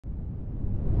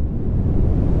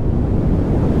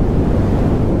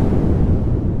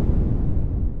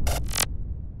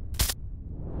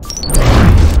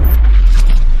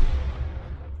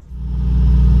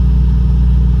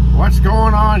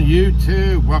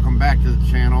YouTube? Welcome back to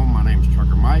the channel. My name is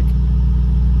Trucker Mike,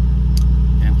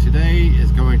 and today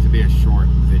is going to be a short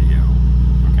video.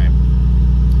 Okay,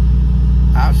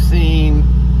 I've seen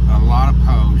a lot of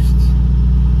posts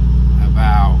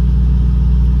about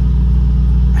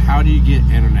how do you get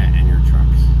internet in your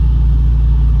trucks.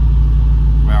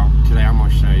 Well, today I'm going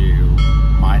to show you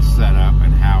my setup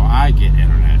and how I get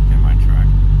internet in my truck.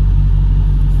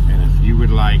 And if you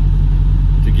would like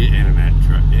to get internet,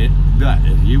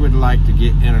 if you would like to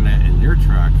get internet in your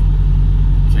truck,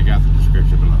 check out the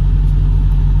description below.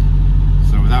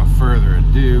 So without further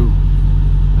ado,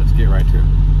 let's get right to it.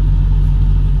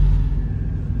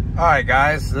 Alright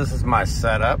guys, this is my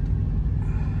setup.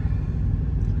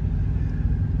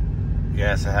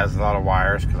 Yes, it has a lot of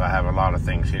wires because I have a lot of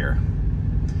things here,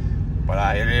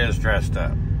 but it is dressed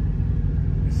up.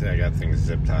 You see I got things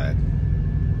zip tied.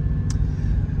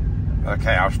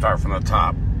 Okay, I'll start from the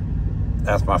top.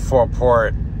 That's my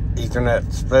 4-port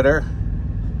Ethernet splitter.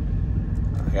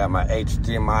 I got my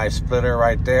HDMI splitter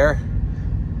right there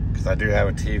because I do have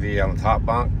a TV on the top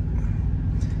bunk.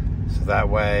 So that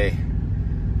way,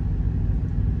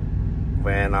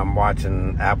 when I'm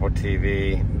watching Apple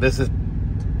TV, this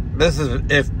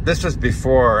was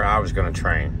before I was going to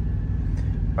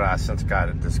train, but I since got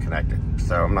it disconnected,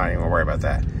 so I'm not even gonna worry about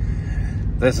that.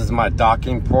 This is my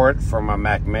docking port for my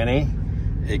Mac Mini.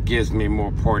 It gives me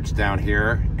more ports down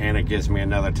here, and it gives me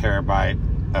another terabyte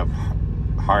of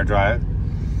hard drive.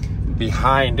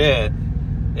 Behind it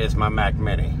is my Mac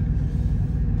Mini.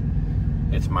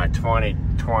 It's my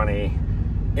 2020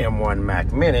 M1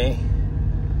 Mac Mini,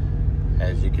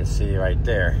 as you can see right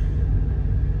there.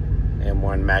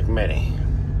 M1 Mac Mini.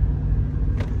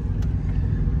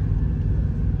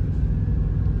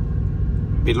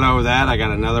 Below that, I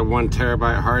got another 1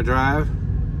 terabyte hard drive.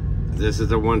 This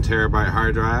is a 1 terabyte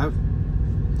hard drive.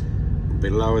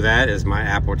 Below that is my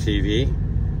Apple TV.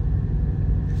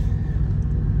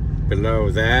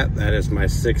 Below that, that is my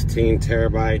 16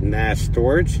 terabyte NAS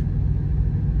storage.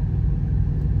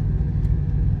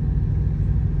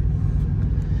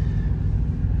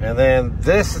 And then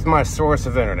this is my source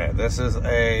of internet. This is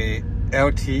a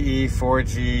LTE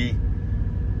 4G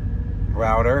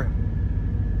router.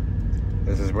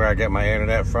 This is where I get my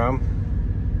internet from.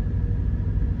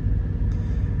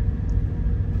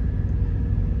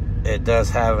 It does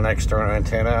have an external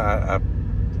antenna. I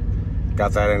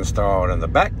got that installed in the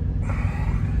back.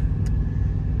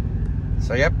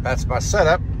 So yep, that's my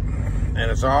setup.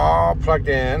 And it's all plugged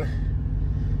in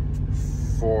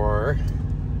for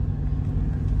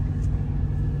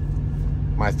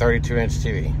my 32-inch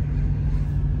TV.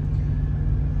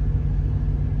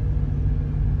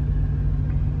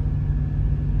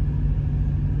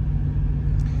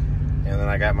 And then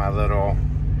I got my little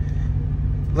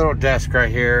desk right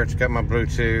here. It's got my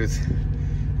Bluetooth.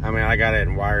 I mean, I got it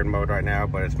in wired mode right now,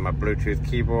 but it's my Bluetooth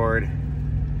keyboard.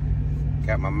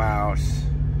 Got my mouse.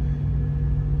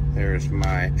 There's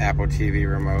my Apple TV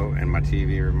remote and my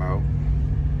TV remote.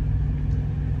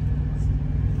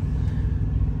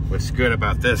 What's good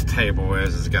about this table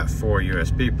is it's got 4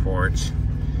 USB ports,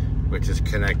 which is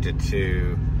connected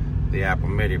to the Apple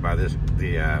Mini by this,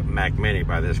 Mac Mini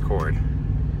by this cord.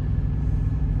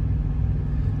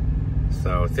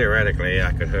 So theoretically,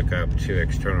 I could hook up 2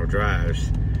 external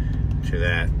drives to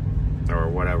that, or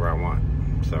whatever I want.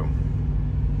 So,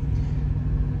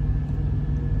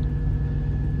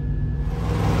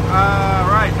 all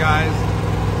right, guys.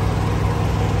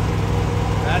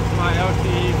 That's my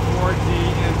LTE 4G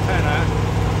antenna.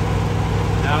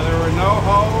 Now there were no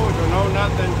holes or no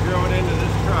nothing drilled into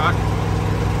this truck.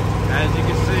 As you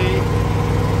can see,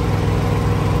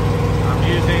 I'm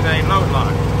using a load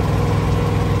lock.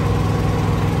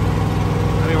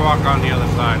 Let me walk on the other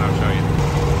side and I'll show you.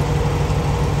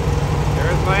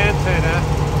 There's my antenna.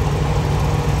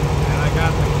 And I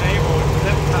got the cable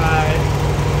zip tied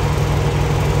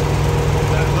to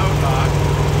that load lock.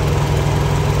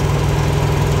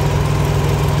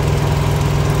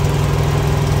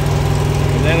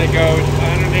 And then it goes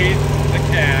underneath the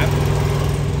cab.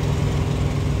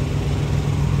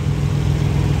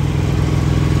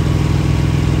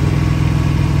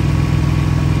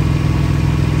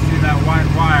 You see that white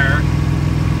wire?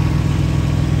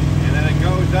 And then it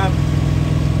goes up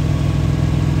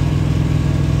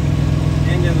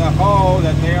into the hole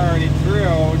that they already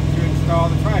drilled to install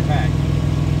the tri-pack.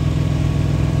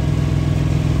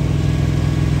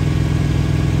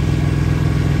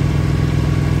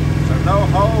 No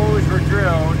holes were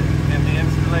drilled in the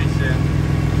installation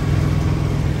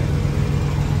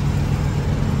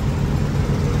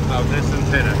of this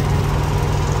antenna.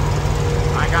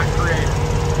 I got creative.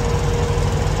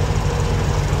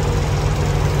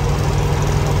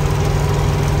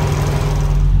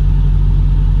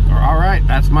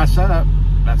 my setup.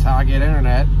 That's how I get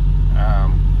internet.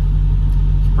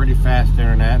 It's pretty fast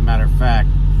internet. Matter of fact,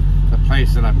 the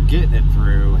place that I'm getting it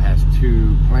through has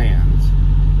 2 plans.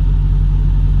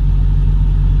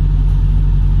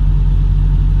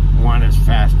 One is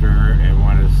faster and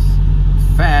one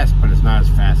is fast, but it's not as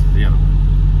fast as the other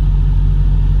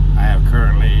one. I have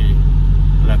currently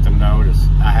let them know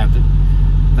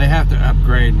they have to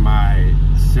upgrade my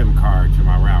SIM card to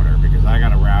my router, because I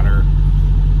got a router,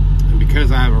 and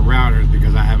because I have a router is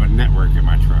because I have a network in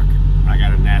my truck. I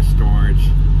got a NAS storage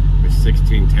with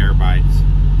 16 terabytes.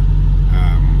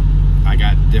 I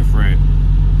got different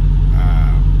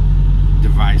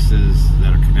devices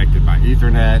that are connected by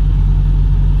Ethernet.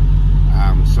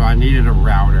 So I needed a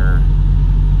router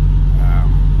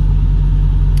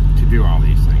to do all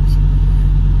these things.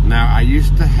 Now, I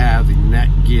used to have the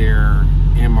Netgear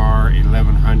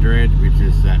MR1100, which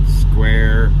is that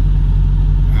square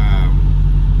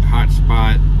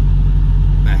hotspot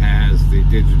that has the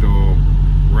digital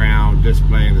round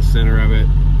display in the center of it.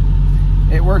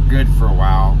 It worked good for a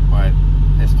while, but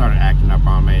it started acting up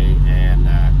on me, and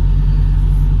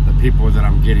the people that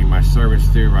I'm getting my service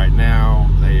through right now,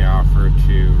 they offer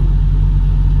to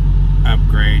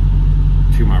upgrade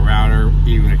to my router,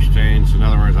 even exchange. In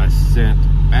other words, I sent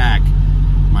back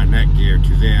my Netgear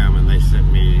to them, and they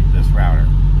sent me this router,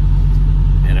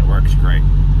 and it works great.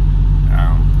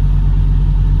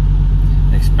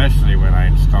 Especially when I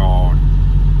installed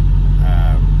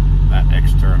that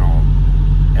external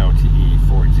LTE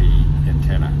 4G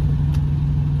antenna,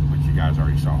 which you guys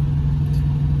already saw.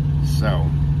 So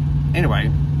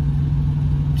anyway,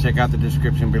 check out the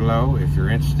description below if you're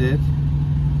interested.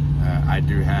 I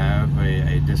do have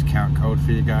a discount code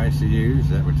for you guys to use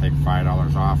that would take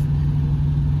 $5 off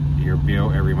your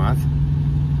bill every month.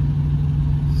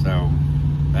 So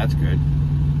that's good.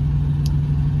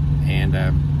 And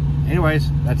anyways,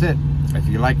 that's it. If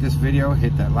you like this video,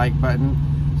 hit that like button,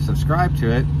 subscribe to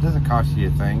it. It doesn't cost you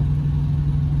a thing.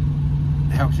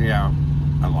 It helps me out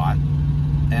a lot.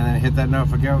 And then hit that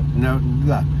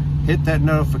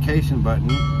notification button,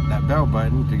 that bell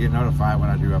button, to get notified when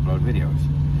I do upload videos.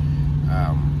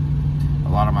 A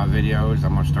lot of my videos,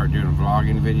 I'm going to start doing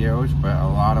vlogging videos, but a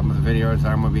lot of the videos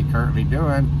that I'm going to be currently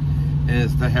doing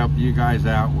is to help you guys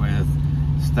out with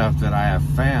stuff that I have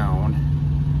found.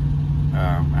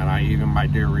 And I even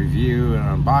might do a review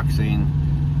and unboxing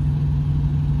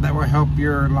that will help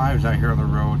your lives out here on the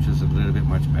road just a little bit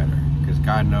much better, because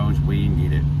God knows we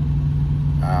need it.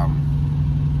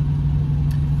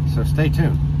 So stay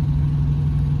tuned,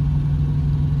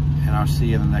 and I'll see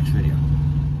you in the next video.